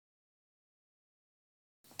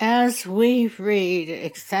As we read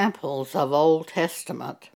examples of Old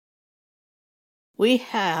Testament, we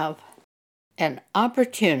have an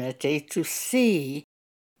opportunity to see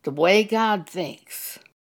the way God thinks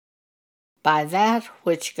by that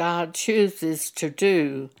which God chooses to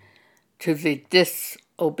do to the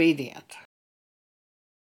disobedient.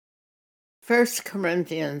 1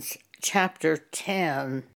 Corinthians chapter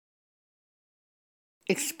 10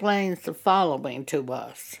 explains the following to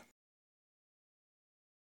us.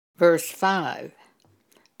 Verse 5,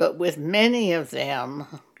 "But with many of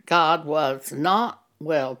them God was not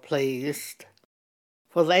well pleased,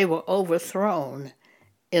 for they were overthrown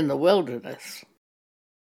in the wilderness.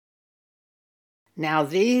 Now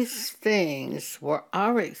these things were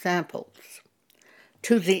our examples,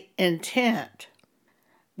 to the intent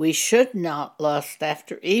we should not lust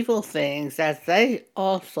after evil things as they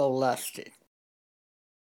also lusted."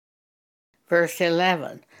 Verse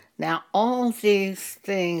 11, "Now all these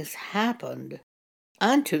things happened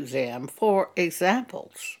unto them for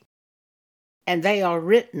examples, and they are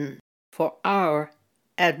written for our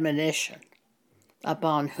admonition,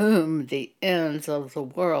 upon whom the ends of the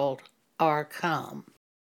world are come."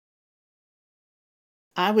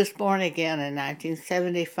 I was born again in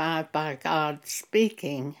 1975 by God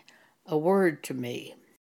speaking a word to me.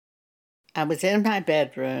 I was in my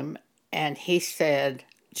bedroom, and He said,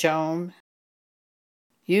 "Joan,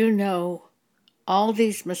 you know all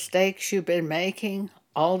these mistakes you've been making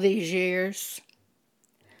all these years?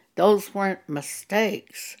 Those weren't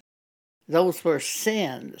mistakes. Those were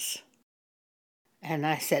sins." And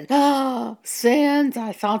I said, "Oh, sins?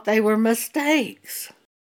 I thought they were mistakes."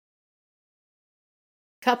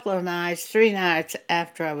 Couple of nights, 3 nights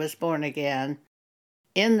after I was born again,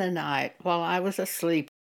 in the night while I was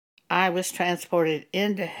asleep, I was transported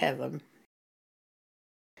into heaven.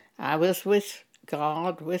 I was with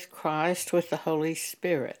God, with Christ, with the Holy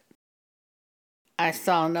Spirit. I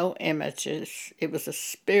saw no images. It was a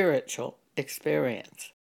spiritual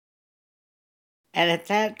experience. And at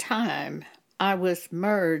that time, I was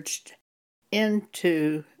merged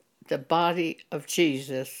into the body of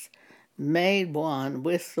Jesus, made one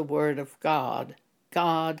with the Word of God,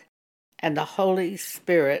 God and the Holy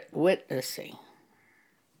Spirit witnessing.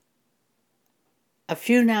 A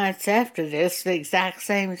few nights after this, the exact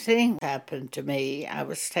same thing happened to me. I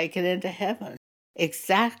was taken into heaven,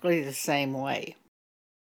 exactly the same way.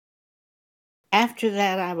 After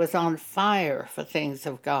that, I was on fire for things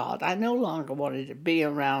of God. I no longer wanted to be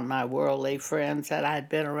around my worldly friends that I'd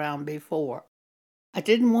been around before. I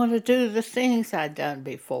didn't want to do the things I'd done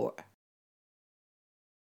before.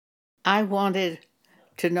 I wanted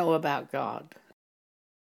to know about God.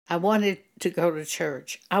 I wanted to go to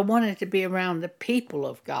church. I wanted to be around the people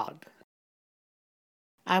of God.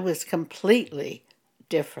 I was completely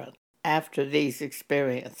different after these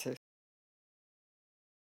experiences.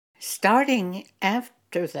 Starting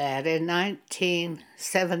after that in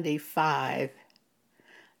 1975,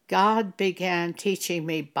 God began teaching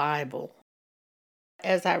me Bible.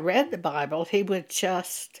 As I read the Bible, He would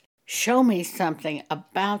just show me something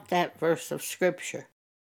about that verse of Scripture,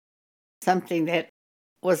 something that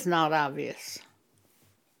was not obvious.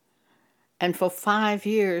 And for 5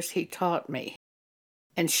 years, He taught me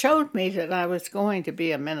and showed me that I was going to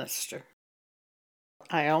be a minister.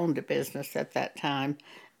 I owned a business at that time,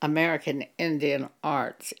 American Indian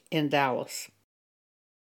Arts in Dallas.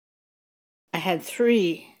 I had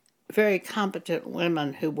 3 very competent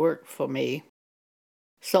women who worked for me,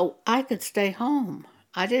 so I could stay home.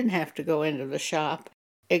 I didn't have to go into the shop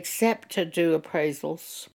except to do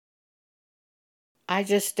appraisals. I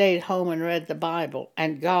just stayed home and read the Bible,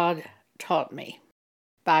 and God taught me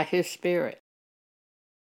by His Spirit.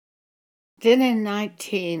 Then in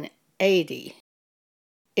 1980,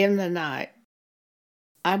 in the night,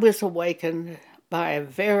 I was awakened by a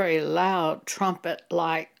very loud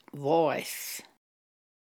trumpet-like voice,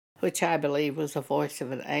 which I believe was the voice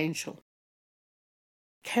of an angel,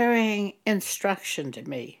 carrying instruction to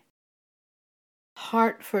me.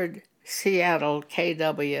 Hartford, Seattle,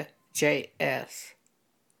 KWJS.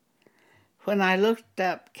 When I looked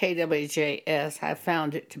up KWJS, I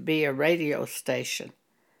found it to be a radio station.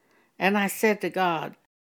 And I said to God,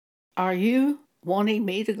 "Are you wanting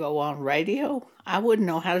me to go on radio? I wouldn't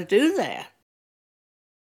know how to do that."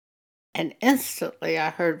 And instantly I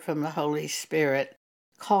heard from the Holy Spirit,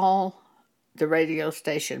 "Call the radio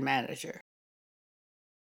station manager."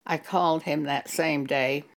 I called him that same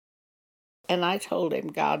day, and I told him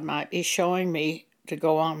God might be showing me to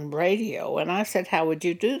go on radio. And I said, "How would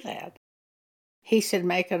you do that?" He said,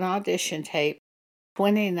 "Make an audition tape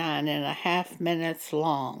 29 and a half minutes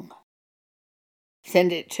long."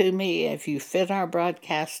 Send it to me. If you fit our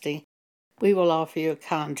broadcasting, we will offer you a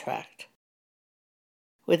contract.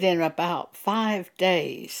 Within about 5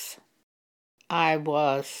 days, I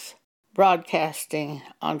was broadcasting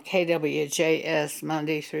on KWJS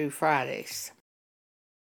Monday through Fridays.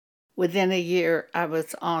 Within a year, I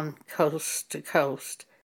was on coast to coast.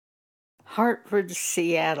 Hartford to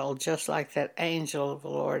Seattle, just like that angel of the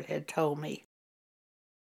Lord had told me.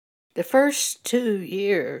 The first 2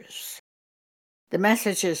 years, the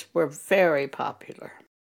messages were very popular.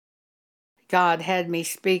 God had me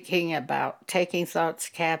speaking about taking thoughts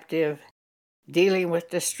captive, dealing with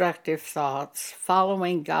destructive thoughts,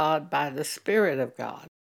 following God by the Spirit of God.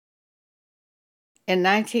 In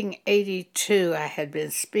 1982, I had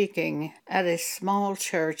been speaking at a small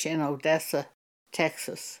church in Odessa,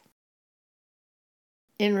 Texas.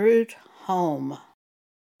 En route home,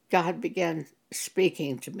 God began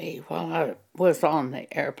speaking to me while I was on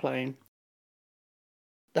the airplane.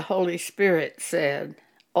 The Holy Spirit said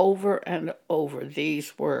over and over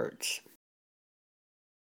these words: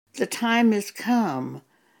 "The time has come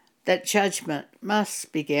that judgment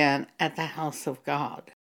must begin at the house of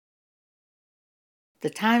God." The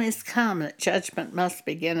time has come that judgment must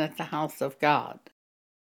begin at the house of God.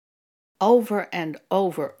 Over and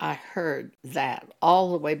over I heard that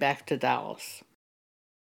all the way back to Dallas.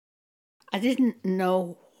 I didn't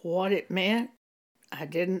know what it meant. I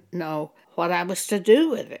didn't know what I was to do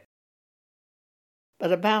with it.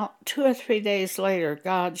 But about 2 or 3 days later,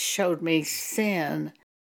 God showed me sin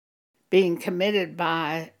being committed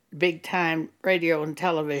by big-time radio and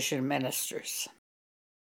television ministers.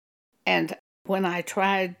 And when I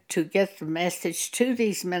tried to get the message to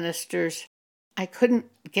these ministers, I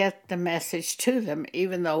couldn't get the message to them,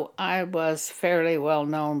 even though I was fairly well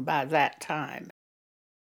known by that time.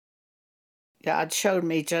 God showed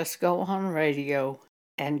me just go on radio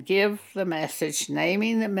and give the message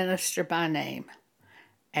naming the minister by name,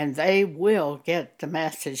 and they will get the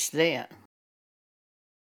message then.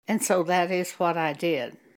 And so that is what I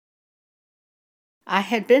did. I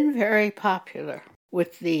had been very popular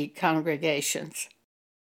with the congregations,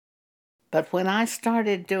 but when I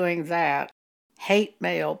started doing that, hate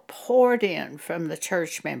mail poured in from the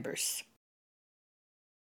church members.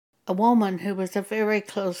 A woman who was a very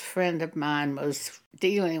close friend of mine was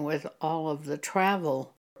dealing with all of the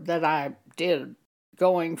travel that I did,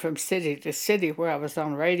 going from city to city where I was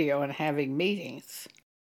on radio and having meetings.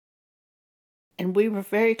 And we were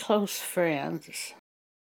very close friends.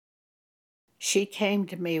 She came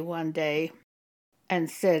to me one day and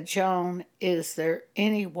said, "Joan, is there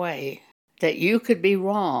any way that you could be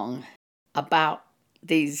wrong about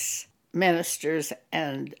these ministers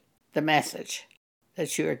and the message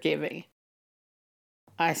that you are giving?"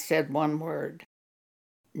 I said one word: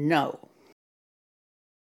 no.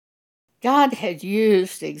 God had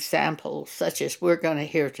used examples such as we're going to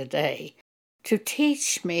hear today to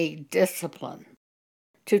teach me discipline,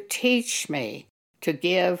 to teach me to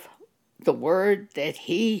give the word that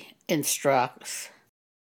He instructs.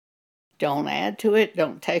 Don't add to it,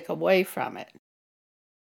 don't take away from it.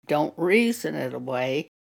 Don't reason it away.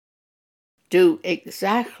 Do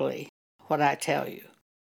exactly what I tell you.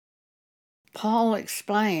 Paul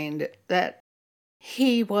explained that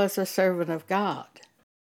he was a servant of God.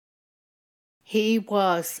 He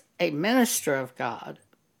was a minister of God,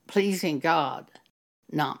 pleasing God,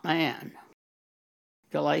 not man.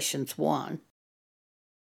 Galatians 1.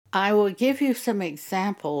 I will give you some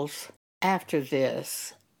examples after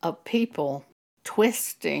this of people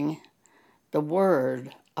twisting the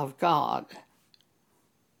word of God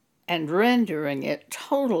and rendering it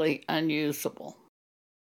totally unusable.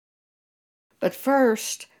 But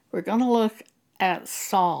first, we're going to look at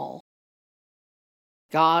Saul.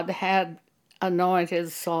 God had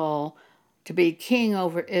anointed Saul to be king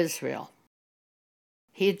over Israel.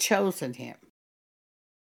 He had chosen him.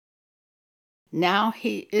 Now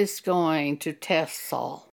he is going to test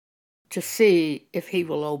Saul to see if he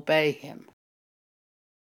will obey him.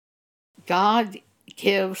 God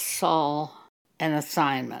gives Saul an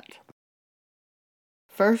assignment.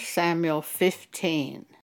 1 Samuel 15.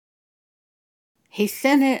 He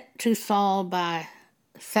sent it to Saul by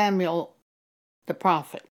Samuel the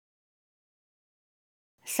prophet.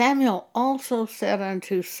 Samuel also said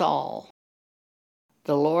unto Saul,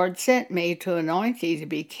 "The Lord sent me to anoint thee to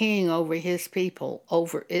be king over his people,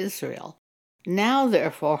 over Israel. Now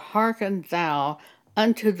therefore hearken thou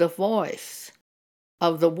unto the voice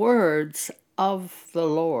of the words of the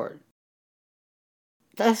Lord.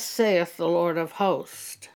 Thus saith the Lord of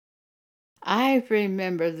hosts, I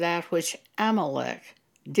remember that which Amalek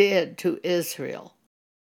did to Israel,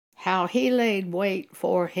 how he laid wait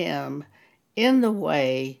for him in the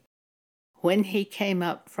way when he came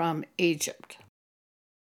up from Egypt.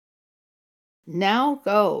 Now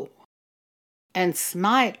go and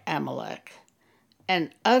smite Amalek,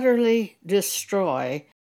 and utterly destroy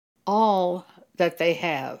all that they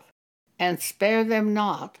have, and spare them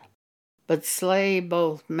not, but slay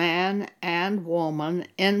both man and woman,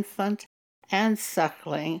 infant and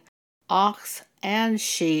suckling, ox and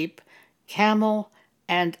sheep, camel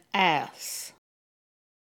and ass.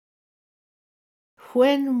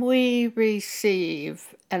 When we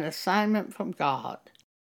receive an assignment from God,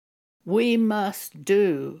 we must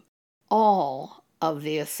do all of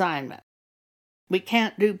the assignment. We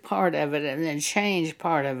can't do part of it and then change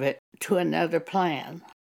part of it to another plan.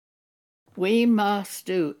 We must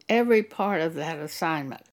do every part of that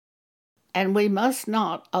assignment, and we must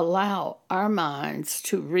not allow our minds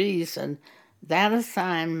to reason that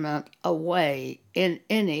assignment away in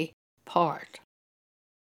any part.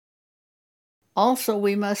 Also,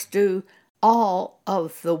 we must do all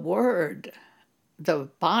of the Word, the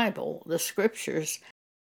Bible, the Scriptures,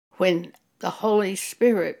 when the Holy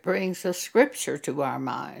Spirit brings a Scripture to our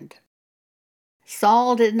mind.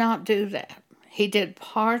 Saul did not do that. He did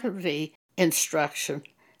part of the instruction,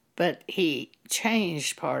 but he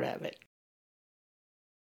changed part of it.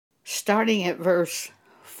 Starting at verse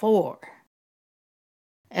 4.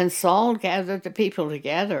 And Saul gathered the people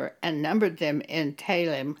together and numbered them in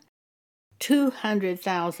Telaim,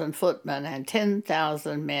 200,000 footmen and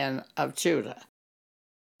 10,000 men of Judah.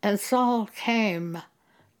 And Saul came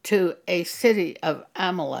to a city of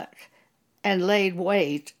Amalek and laid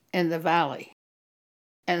wait in the valley.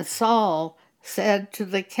 And Saul said to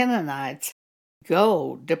the Kenites,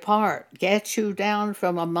 Go, depart, get you down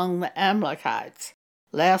from among the Amalekites,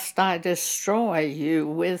 lest I destroy you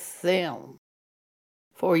with them.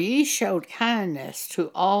 For ye showed kindness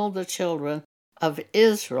to all the children of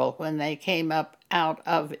Israel when they came up out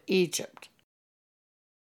of Egypt.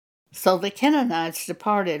 So the Kenites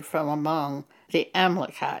departed from among the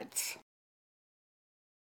Amalekites.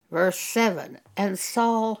 Verse 7, And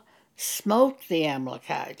Saul smote the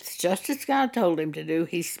Amalekites, just as God told him to do,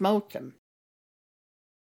 he smote them.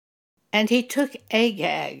 And he took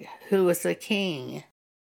Agag, who was the king,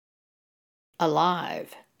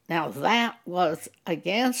 alive. Now that was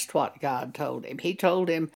against what God told him. He told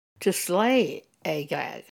him to slay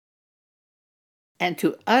Agag and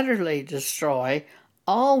to utterly destroy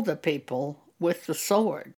all the people with the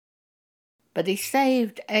sword. But he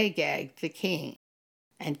saved Agag the king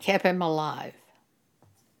and kept him alive.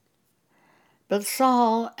 But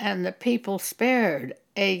Saul and the people spared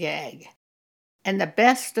Agag and the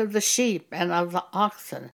best of the sheep and of the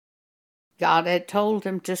oxen. God had told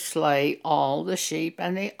him to slay all the sheep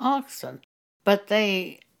and the oxen, but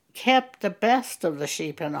they kept the best of the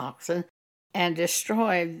sheep and oxen and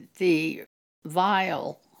destroyed the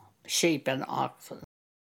vile sheep and oxen.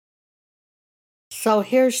 So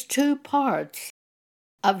here's two parts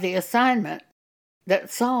of the assignment that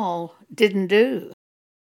Saul didn't do.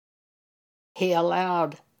 He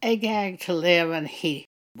allowed Agag to live, and he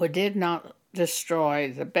did not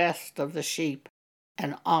destroy the best of the sheep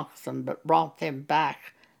and oxen, but brought them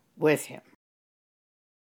back with him.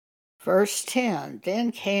 Verse 10,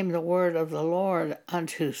 Then came the word of the Lord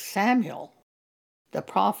unto Samuel, the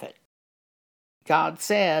prophet. God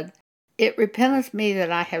said, It repenteth me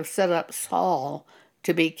that I have set up Saul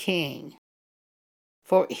to be king,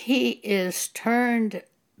 for he is turned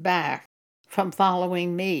back from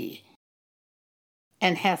following me,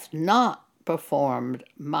 and hath not performed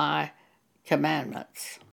my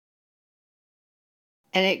commandments.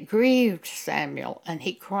 And it grieved Samuel, and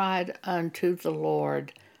he cried unto the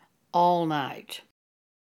Lord all night.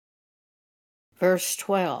 Verse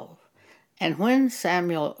 12, And when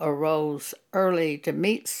Samuel arose early to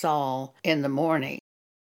meet Saul in the morning,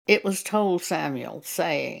 it was told Samuel,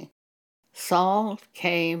 saying, Saul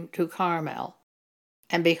came to Carmel,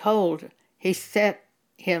 and behold, he set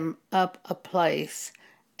him up a place,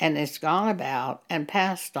 and is gone about, and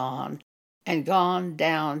passed on, and gone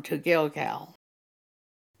down to Gilgal.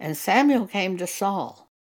 And Samuel came to Saul.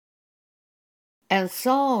 And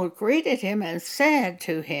Saul greeted him and said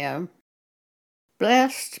to him,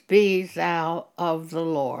 Blessed be thou of the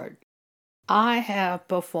Lord. I have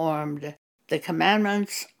performed the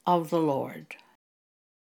commandments of the Lord.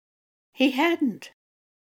 He hadn't.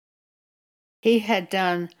 He had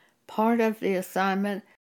done part of the assignment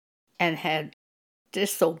and had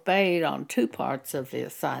disobeyed on two parts of the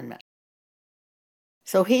assignment.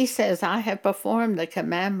 So he says, I have performed the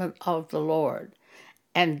commandment of the Lord.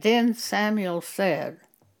 And then Samuel said,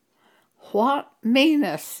 What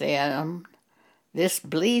meaneth then this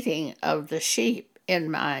bleating of the sheep in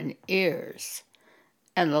mine ears,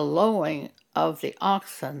 and the lowing of the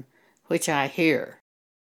oxen which I hear.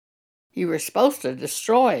 You were supposed to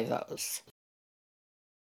destroy those.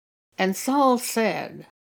 And Saul said,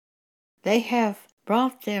 They have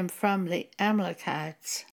brought them from the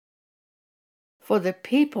Amalekites. For the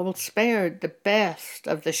people spared the best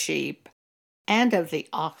of the sheep and of the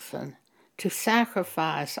oxen to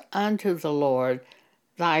sacrifice unto the Lord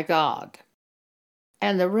thy God,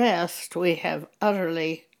 and the rest we have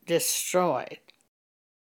utterly destroyed.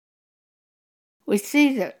 We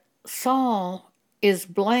see that Saul is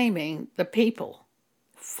blaming the people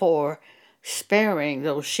for sparing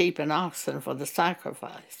those sheep and oxen for the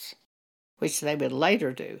sacrifice, which they would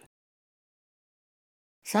later do.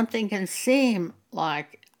 Something can seem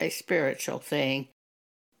like a spiritual thing,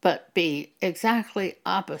 but be exactly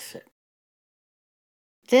opposite.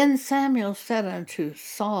 Then Samuel said unto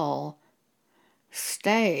Saul,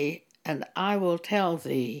 Stay, and I will tell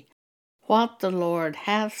thee what the Lord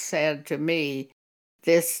hath said to me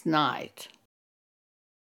this night.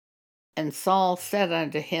 And Saul said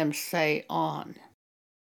unto him, Say on.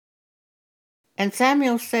 And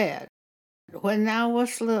Samuel said, When thou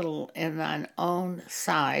wast little in thine own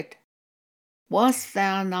sight, wast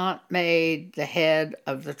thou not made the head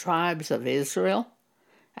of the tribes of Israel?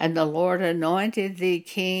 And the Lord anointed thee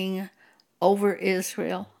king over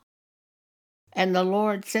Israel? And the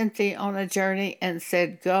Lord sent thee on a journey and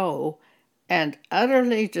said, Go and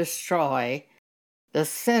utterly destroy the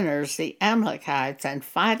sinners, the Amalekites, and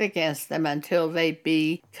fight against them until they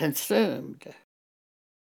be consumed.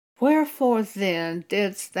 Wherefore then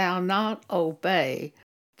didst thou not obey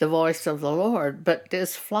the voice of the Lord, but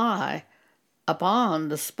didst fly upon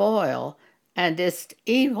the spoil, and didst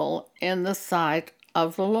evil in the sight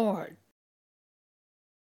of the Lord?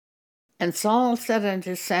 And Saul said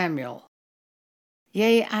unto Samuel,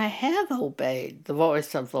 Yea, I have obeyed the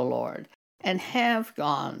voice of the Lord, and have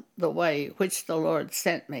gone the way which the Lord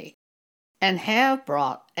sent me, and have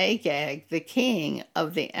brought Agag the king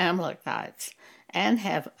of the Amalekites, and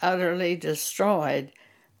have utterly destroyed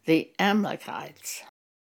the Amalekites.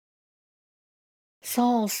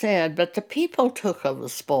 Saul said, But the people took of the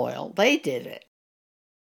spoil, they did it.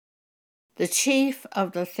 The chief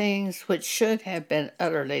of the things which should have been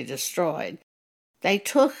utterly destroyed, they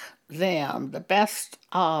took them, the best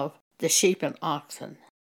of the sheep and oxen.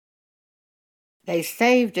 They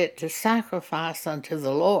saved it to sacrifice unto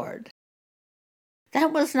the Lord.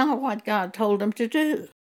 That was not what God told them to do.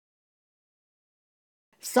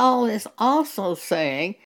 Saul is also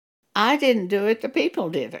saying, I didn't do it, the people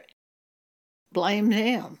did it. Blame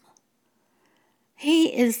them.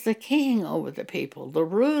 He is the king over the people. The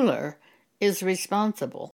ruler is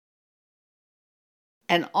responsible,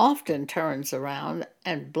 and often turns around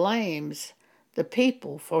and blames the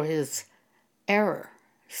people for his error,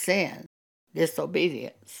 sin,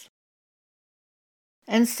 disobedience.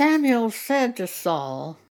 And Samuel said to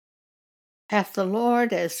Saul, Hath the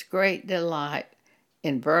Lord as great delight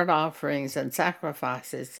in burnt offerings and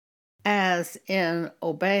sacrifices as in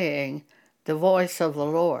obeying the voice of the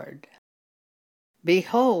Lord?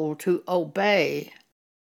 Behold, to obey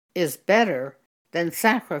is better than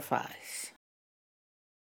sacrifice.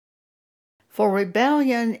 For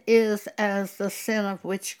rebellion is as the sin of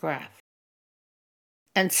witchcraft,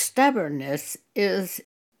 and stubbornness is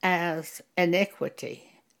as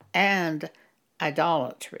iniquity and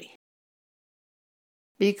idolatry.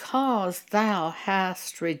 Because thou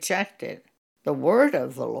hast rejected the word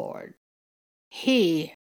of the Lord,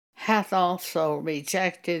 he hath also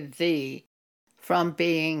rejected thee from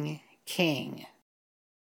being king.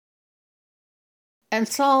 And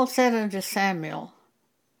Saul said unto Samuel,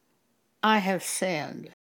 I have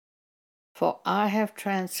sinned, for I have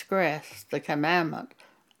transgressed the commandment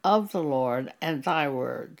of the Lord and thy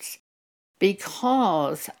words,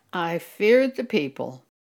 because I feared the people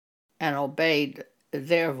and obeyed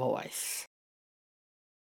their voice.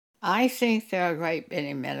 I think there are a great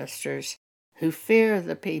many ministers who fear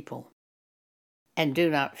the people and do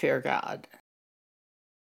not fear God.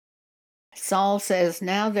 Saul says,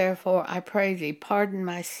 Now therefore I pray thee, pardon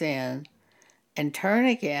my sin, and turn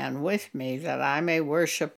again with me, that I may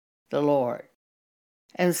worship the Lord.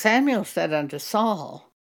 And Samuel said unto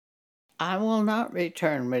Saul, I will not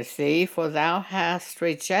return with thee, for thou hast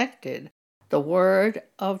rejected the word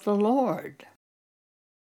of the Lord.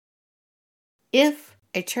 If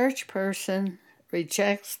a church person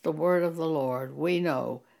rejects the word of the Lord, we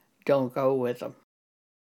know, don't go with them.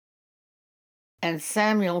 And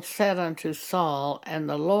Samuel said unto Saul, And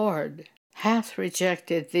the Lord hath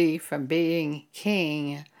rejected thee from being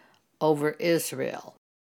king over Israel.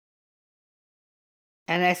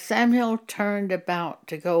 And as Samuel turned about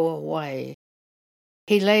to go away,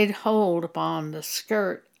 he laid hold upon the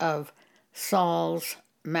skirt of Saul's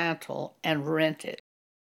mantle and rent it.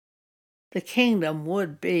 The kingdom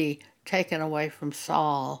would be taken away from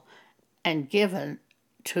Saul and given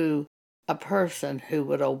to a person who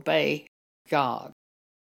would obey God.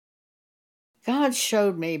 God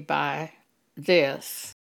showed me by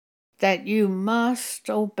this that you must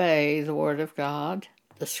obey the Word of God,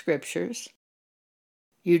 the Scriptures.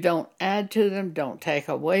 You don't add to them, don't take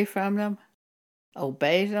away from them.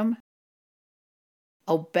 Obey them.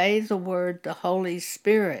 Obey the word the Holy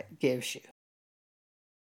Spirit gives you.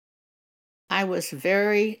 I was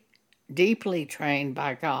very deeply trained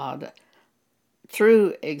by God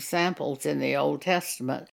through examples in the Old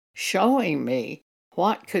Testament showing me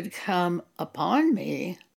what could come upon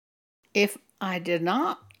me if I did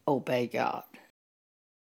not obey God.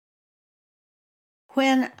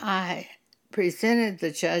 When I presented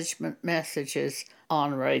the judgment messages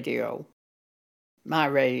on radio, my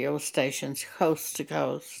radio stations coast to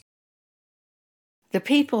coast, the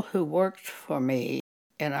people who worked for me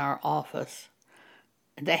in our office,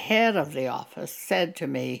 the head of the office said to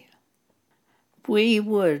me, "We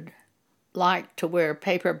would like to wear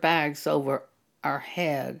paper bags over our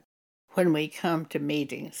head when we come to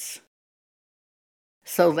meetings,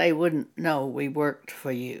 so they wouldn't know we worked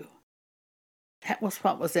for you." That was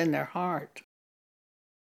what was in their heart.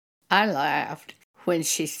 I laughed when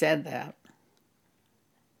she said that,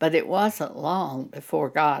 but it wasn't long before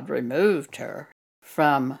God removed her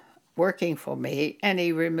from working for me, and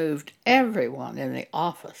He removed everyone in the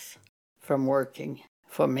office from working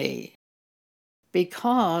for me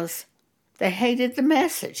because they hated the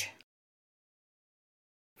message.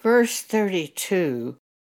 Verse 32,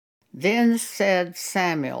 "Then said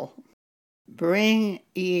Samuel, Bring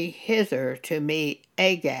ye hither to me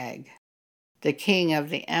Agag, the king of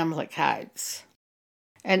the Amalekites.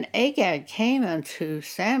 And Agag came unto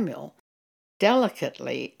Samuel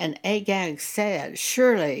delicately, and Agag said,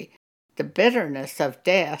 Surely the bitterness of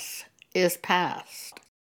death is past."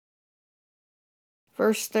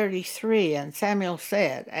 Verse 33, "And Samuel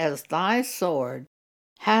said, As thy sword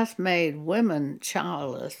hath made women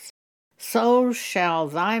childless, so shall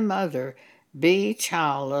thy mother be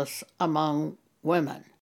childless among women.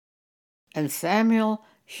 And Samuel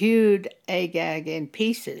hewed Agag in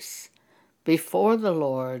pieces before the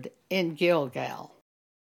Lord in Gilgal."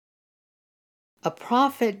 A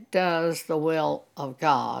prophet does the will of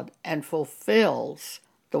God and fulfills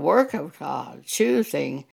the work of God,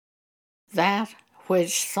 choosing that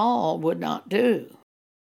which Saul would not do.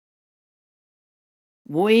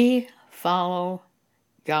 We follow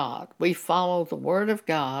God. We follow the Word of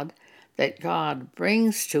God that God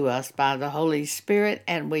brings to us by the Holy Spirit,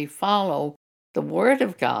 and we follow the Word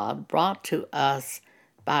of God brought to us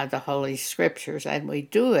by the Holy Scriptures, and we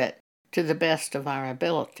do it to the best of our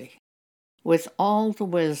ability, with all the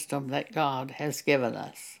wisdom that God has given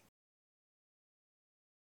us.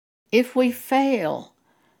 If we fail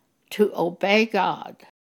to obey God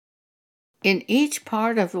in each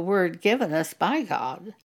part of the Word given us by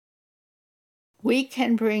God, we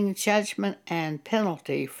can bring judgment and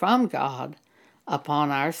penalty from God upon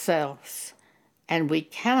ourselves, and we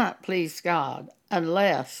cannot please God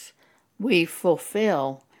unless we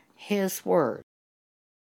fulfill His Word.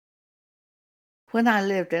 When I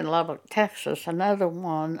lived in Lubbock, Texas, another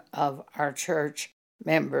one of our church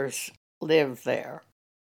members lived there.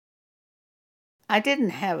 I didn't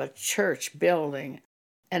have a church building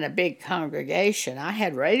and a big congregation. I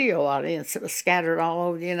had radio audience that was scattered all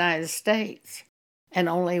over the United States, and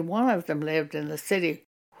only one of them lived in the city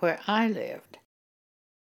where I lived.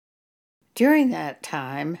 During that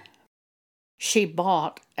time, she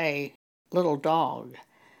bought a little dog,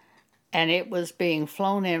 and it was being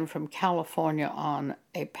flown in from California on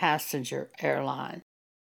a passenger airline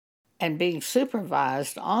and being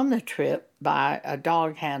supervised on the trip by a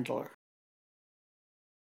dog handler.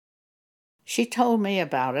 She told me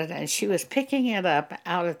about it, and she was picking it up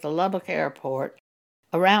out at the Lubbock airport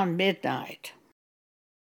around midnight.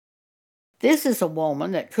 This is a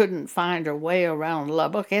woman that couldn't find her way around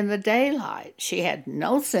Lubbock in the daylight. She had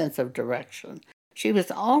no sense of direction. She was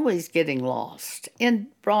always getting lost in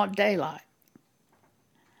broad daylight.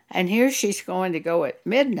 And here she's going to go at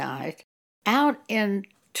midnight out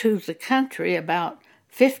into the country about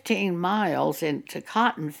 15 miles into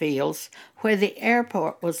cotton fields where the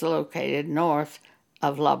airport was located north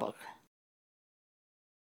of Lubbock.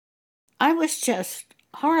 I was just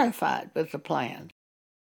horrified with the plan.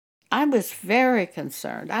 I was very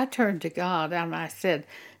concerned. I turned to God and I said,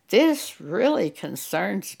 "This really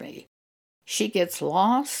concerns me. she gets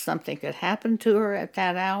lost, something could happen to her at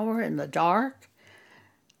that hour in the dark.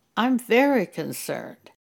 I'm very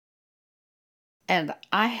concerned. And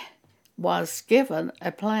I was given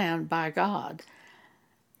a plan by God.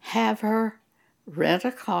 Have her rent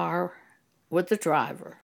a car with the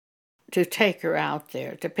driver to take her out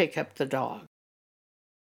there to pick up the dog.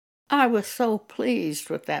 I was so pleased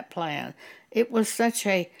with that plan. It was such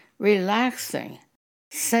a relaxing,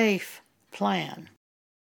 safe plan.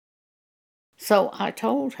 So I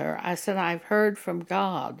told her, I said, I've heard from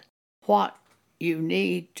God what you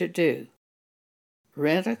need to do.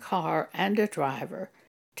 Rent a car and a driver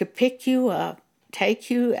to pick you up,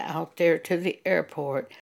 take you out there to the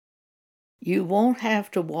airport. You won't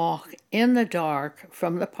have to walk in the dark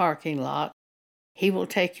from the parking lot. He will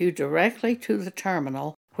take you directly to the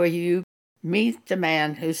terminal where you meet the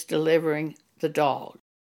man who's delivering the dog.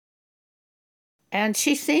 And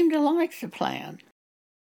she seemed to like the plan.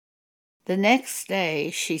 The next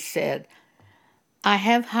day, she said, I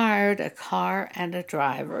have hired a car and a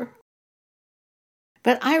driver,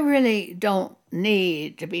 but I really don't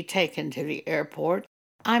need to be taken to the airport.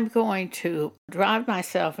 I'm going to drive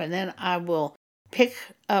myself, and then I will pick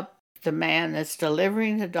up the man that's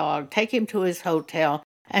delivering the dog, take him to his hotel,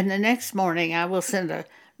 and the next morning I will send a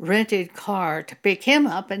rented car to pick him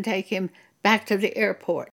up and take him back to the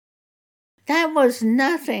airport. That was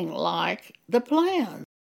nothing like the plan.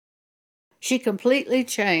 She completely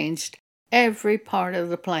changed every part of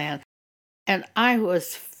the plan, and I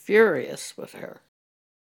was furious with her.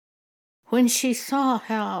 When she saw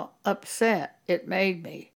how upset it made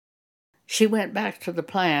me, she went back to the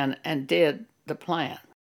plan and did the plan,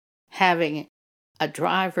 having a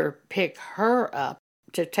driver pick her up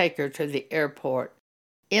to take her to the airport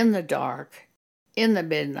in the dark, in the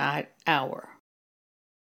midnight hour.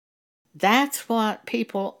 That's what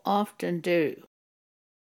people often do,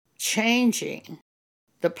 changing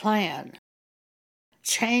the plan,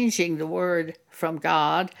 changing the word from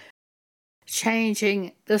God,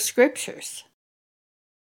 changing the scriptures,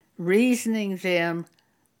 reasoning them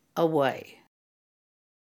away.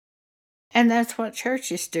 And that's what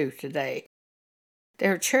churches do today.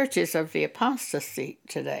 There are churches of the apostasy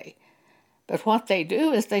today. But what they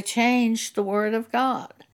do is they change the word of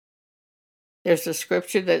God. There's a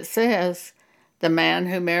scripture that says, the man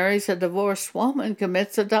who marries a divorced woman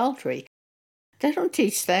commits adultery. They don't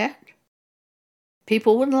teach that.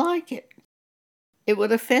 People wouldn't like it. It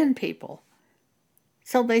would offend people.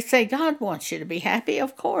 So they say, God wants you to be happy.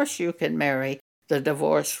 Of course you can marry the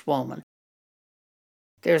divorced woman.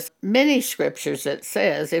 There's many scriptures that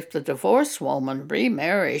says if the divorced woman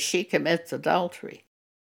remarries, she commits adultery.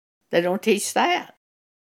 They don't teach that.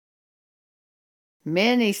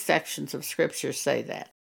 Many sections of scripture say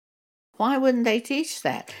that. Why wouldn't they teach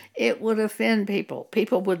that? It would offend people.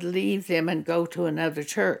 People would leave them and go to another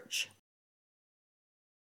church.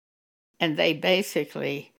 And they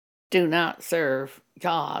basically do not serve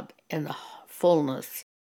God in the fullness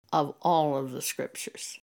of all of the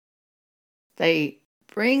scriptures. They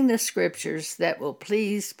bring the scriptures that will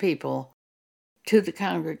please people to the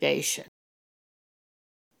congregation,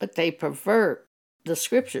 but they pervert the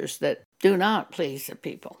scriptures that do not please the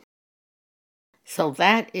people. So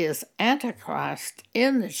that is Antichrist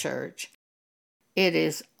in the church. It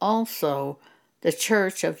is also the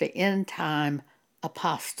church of the end time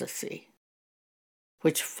apostasy,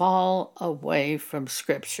 which fall away from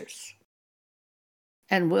scriptures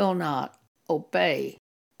and will not obey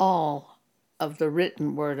all of the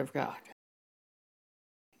written word of God.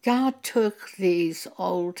 God took these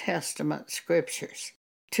Old Testament scriptures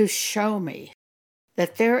to show me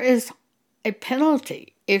that there is a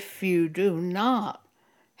penalty if you do not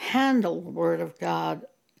handle the word of God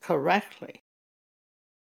correctly.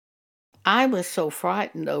 I was so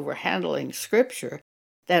frightened over handling scripture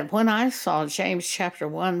that when I saw James chapter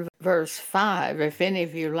 1 verse 5, if any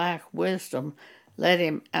of you lack wisdom, let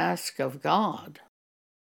him ask of God,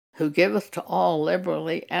 who giveth to all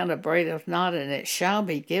liberally and upbraideth not, and it shall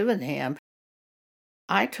be given him.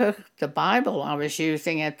 I took the Bible I was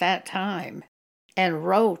using at that time and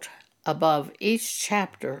wrote above each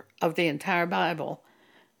chapter of the entire Bible,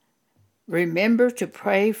 remember to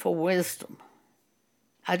pray for wisdom.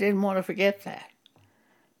 I didn't want to forget that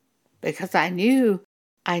because I knew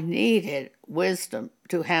I needed wisdom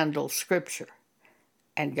to handle Scripture.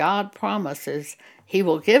 And God promises He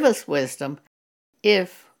will give us wisdom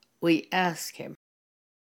if we ask Him.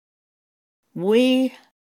 We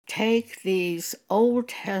take these Old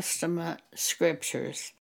Testament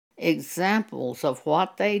scriptures, examples of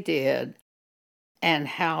what they did and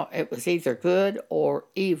how it was either good or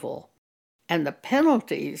evil, and the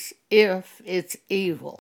penalties if it's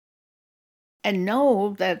evil. and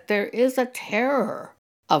know that there is a terror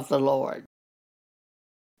of the Lord.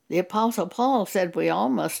 The Apostle Paul said we all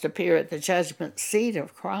must appear at the judgment seat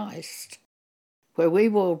of Christ, where we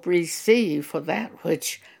will receive for that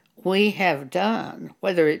which we have done,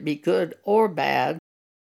 whether it be good or bad.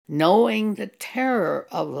 Knowing the terror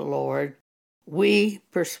of the Lord, we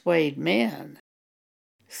persuade men.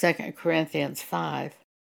 2 Corinthians 5.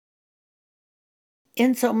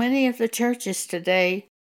 In so many of the churches today,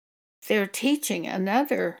 they're teaching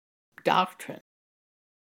another doctrine.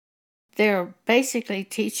 They're basically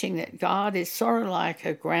teaching that God is sort of like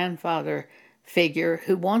a grandfather figure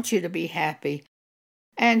who wants you to be happy,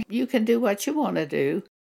 and you can do what you want to do,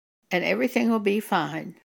 and everything will be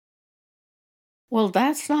fine. Well,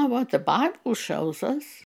 that's not what the Bible shows us.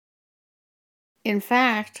 In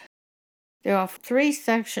fact, there are 3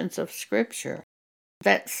 sections of Scripture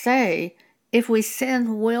that say if we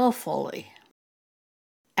sin willfully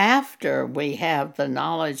after we have the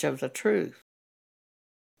knowledge of the truth,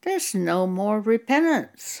 there's no more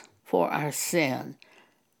repentance for our sin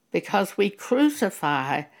because we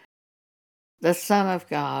crucify the Son of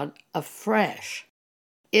God afresh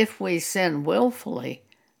if we sin willfully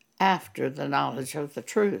after the knowledge of the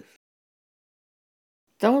truth.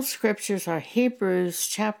 Those scriptures are Hebrews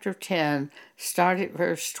chapter 10, start at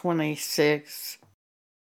verse 26,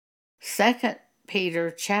 2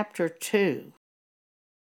 Peter chapter 2.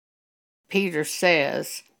 Peter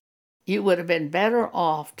says, you would have been better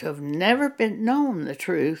off to have never been known the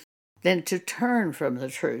truth than to turn from the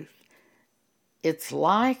truth. It's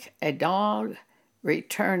like a dog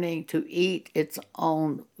returning to eat its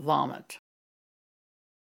own vomit.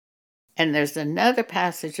 And there's another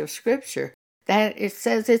passage of Scripture that it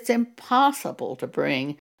says it's impossible to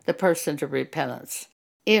bring the person to repentance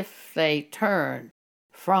if they turn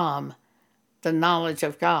from the knowledge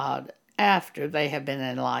of God after they have been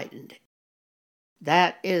enlightened.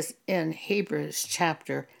 That is in Hebrews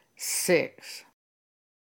chapter 6.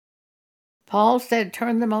 Paul said,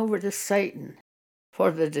 turn them over to Satan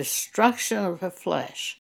for the destruction of the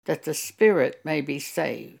flesh, that the spirit may be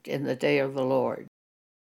saved in the day of the Lord.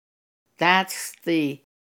 That's the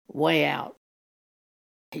way out.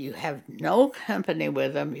 You have no company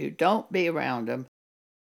with them. You don't be around them.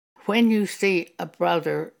 When you see a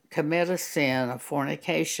brother commit a sin of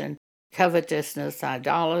fornication, covetousness,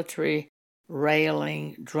 idolatry,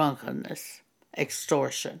 railing, drunkenness,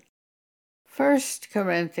 extortion. 1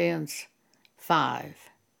 Corinthians 5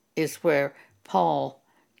 is where Paul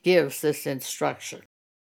gives this instruction.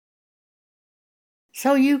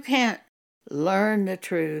 So you can't learn the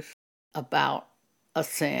truth about a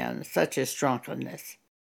sin such as drunkenness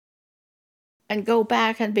and go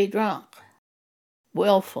back and be drunk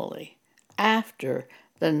willfully after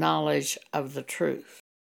the knowledge of the truth.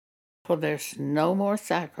 For there's no more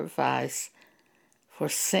sacrifice for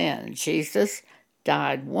sin. Jesus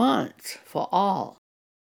died once for all.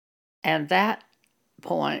 And that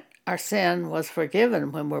point, our sin was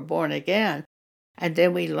forgiven when we're born again. And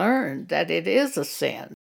then we learned that it is a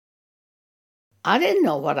sin. I didn't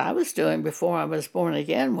know what I was doing before I was born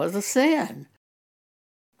again was a sin.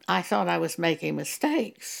 I thought I was making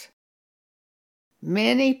mistakes.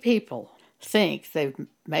 Many people think they've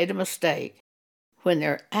made a mistake when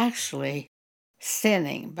they're actually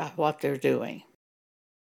sinning by what they're doing.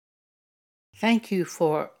 Thank you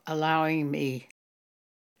for allowing me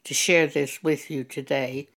to share this with you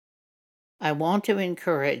today. I want to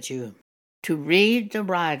encourage you to read the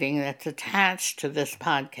writing that's attached to this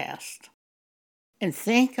podcast and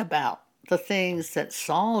think about the things that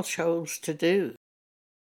Saul chose to do.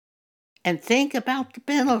 And think about the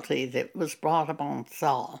penalty that was brought upon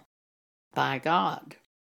Saul by God.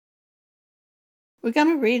 We're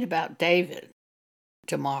going to read about David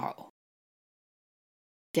tomorrow.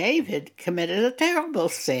 David committed a terrible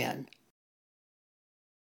sin.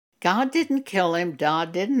 God didn't kill him.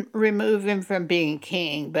 God didn't remove him from being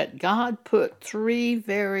king, but God put 3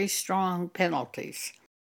 very strong penalties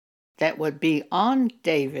that would be on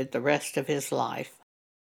David the rest of his life.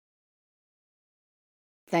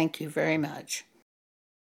 Thank you very much.